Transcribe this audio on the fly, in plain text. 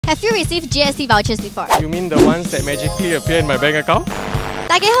Have you received GST vouchers before? You mean the ones that magically appear in my bank account?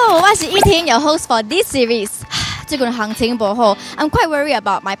 大家好，我是依婷, your host for this series. 最近行情不好, I'm quite worried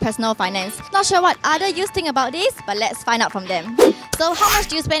about my personal finance. Not sure what other youth think about this, but let's find out from them. So how much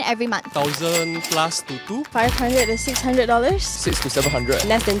do you spend every month? 1,000 plus to 2? $500 to $600. $600 to $700.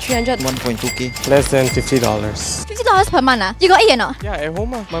 Less than 300. 1.2k. Less than $50. $50 per month. You got eat or not? Yeah, at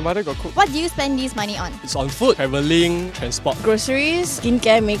home my mother got cook. What do you spend this money on? It's on food, travelling, transport. Groceries,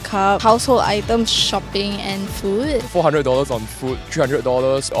 skincare, makeup, household items, shopping and food. $400 on food,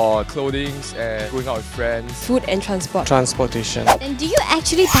 $300 on clothing and going out with friends. Food and transport. Transportation. Then do you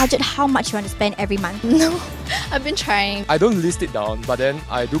actually budget how much you want to spend every month? No, I've been trying. I don't list it down, but then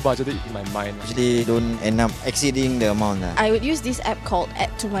I do budget it in my mind. Usually don't end up exceeding the amount. I would use this app called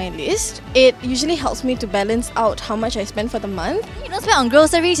Add to My List. It usually helps me to balance out how much I spend for the month. You don't spend on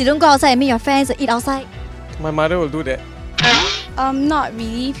groceries, you don't go outside and meet your friends or eat outside? My mother will do that. Not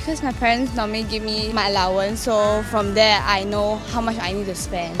really, because my parents normally give me my allowance, so from there I know how much I need to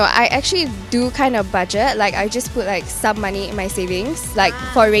spend. So I actually do kind of budget, like I just put like some money in my savings, like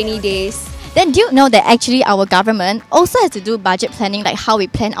for rainy days. Then do you know that actually our government also has to do budget planning, like how we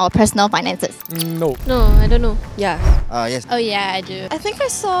plan our personal finances? No. No, I don't know. Yeah. Yes. Oh yeah, I do. I think I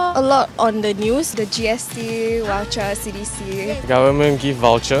saw a lot on the news. The GST, voucher, CDC. The government give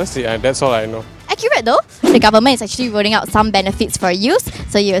vouchers, yeah, that's all I know. Accurate though. The government is actually rolling out some benefits for youth.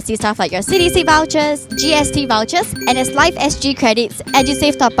 So you will see stuff like your CDC vouchers, GST vouchers, and as Life SG credits,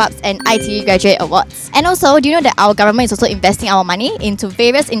 EduSave top-ups, and ITE graduate awards. And also, do you know that our government is also investing our money into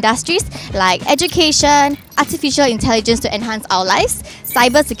various industries like education, artificial intelligence to enhance our lives,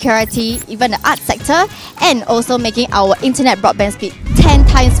 cyber security, even the arts sector, and also making our internet broadband speed 10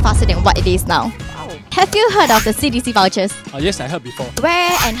 times faster than what it is now. Have you heard of the CDC vouchers? Yes, I heard before.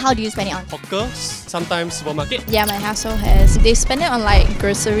 Where and how do you spend it on? Hawkers, sometimes supermarket. Yeah, my household has. They spend it on like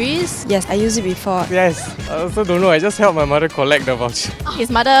groceries. Yes, I used it before. Yes, I also don't know. I just help my mother collect the voucher. His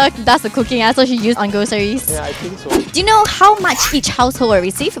mother does the cooking, so she used on groceries. Yeah, I think so. Do you know how much each household will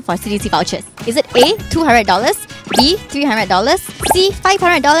receive for CDC vouchers? Is it A, $200, B, $300, C,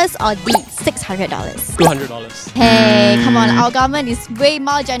 $500, or D, $600? $200. Hey, come on, our government is way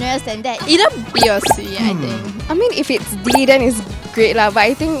more generous than that. Either B or C, I think. I mean, if it's D, then it's great lah. But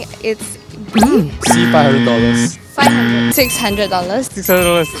I think it's B. C, $500. $500. $600.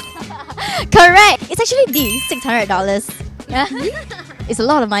 $600. Correct! It's actually D, $600. It's a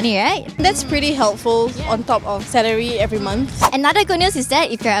lot of money, right? That's pretty helpful on top of salary every month. Another good news is that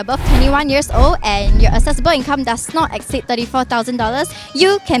if you're above 21 years old and your accessible income does not exceed $34,000,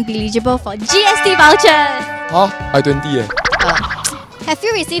 you can be eligible for GST vouchers. Huh? I 20 Have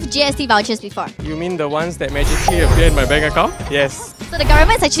you received GST vouchers before? You mean the ones that magically appear in my bank account? Yes. So the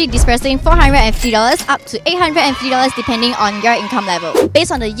government is actually dispersing $450 up to $850 depending on your income level.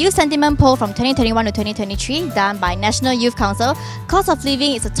 Based on the Youth Sentiment Poll from 2021 to 2023 done by National Youth Council, cost of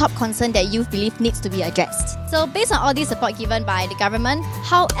living is a top concern that youth believe needs to be addressed. So based on all this support given by the government,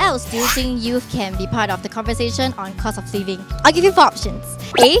 how else do you think youth can be part of the conversation on cost of living? I'll give you 4 options.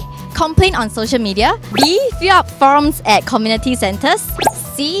 A. Complain on social media. B. Fill up forms at community centres.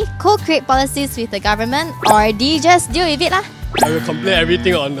 C. Co-create policies with the government. Or D. Just deal with it lah. I will complain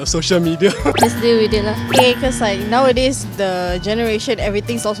everything on the social media. Just deal with it lah. Okay, because like nowadays the generation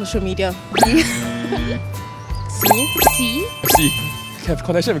everything's on social media. C? See, have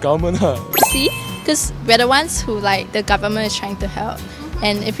connection with government. C? Because we're the ones who like the government is trying to help.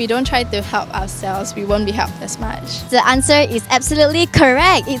 And if we don't try to help ourselves, we won't be helped as much. The answer is absolutely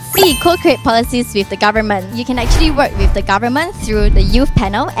correct. It's C. Co-create policies with the government. You can actually work with the government through the youth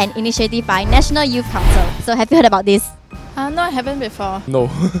panel and initiative by National Youth Council. So have you heard about this? No, I haven't before. No.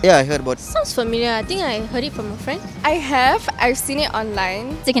 Yeah, I heard about it. Sounds familiar. I think I heard it from a friend. I have. I've seen it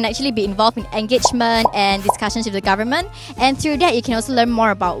online. So you can actually be involved in engagement and discussions with the government, and through that you can also learn more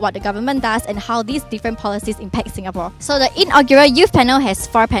about what the government does and how these different policies impact Singapore. So the inaugural youth panel has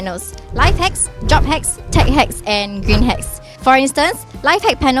 4 panels: life hacks, job hacks, tech hacks, and green hacks. For instance, life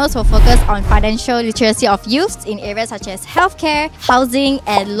hack panels will focus on financial literacy of youths in areas such as healthcare, housing,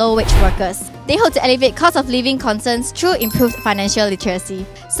 and low-wage workers. They hope to elevate cost of living concerns through improved financial literacy.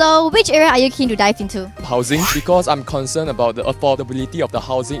 So, which area are you keen to dive into? Housing, because I'm concerned about the affordability of the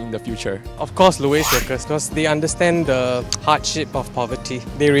housing in the future. Of course, low-wage workers, because they understand the hardship of poverty.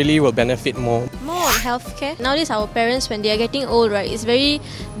 They really will benefit more. More on healthcare. Nowadays, our parents, when they are getting old, right, it's very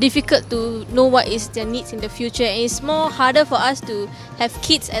difficult to know what is their needs in the future, and it's more harder for us to have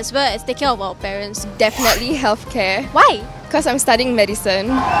kids as well as take care of our parents. Definitely healthcare. Why? Because I'm studying medicine.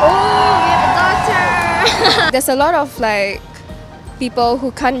 Oh, we have a doctor! There's a lot of like people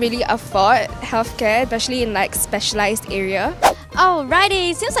who can't really afford healthcare, especially in like specialized area.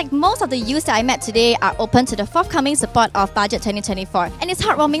 Alrighty, seems like most of the youths that I met today are open to the forthcoming support of Budget 2024. And it's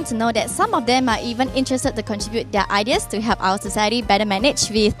heartwarming to know that some of them are even interested to contribute their ideas to help our society better manage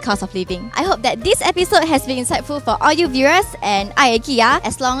with cost of living. I hope that this episode has been insightful for all you viewers, and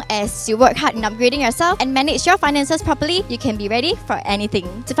as long as you work hard in upgrading yourself and manage your finances properly, you can be ready for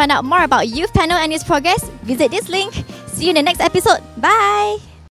anything. To find out more about Youth Panel and its progress, visit this link. See you in the next episode. Bye!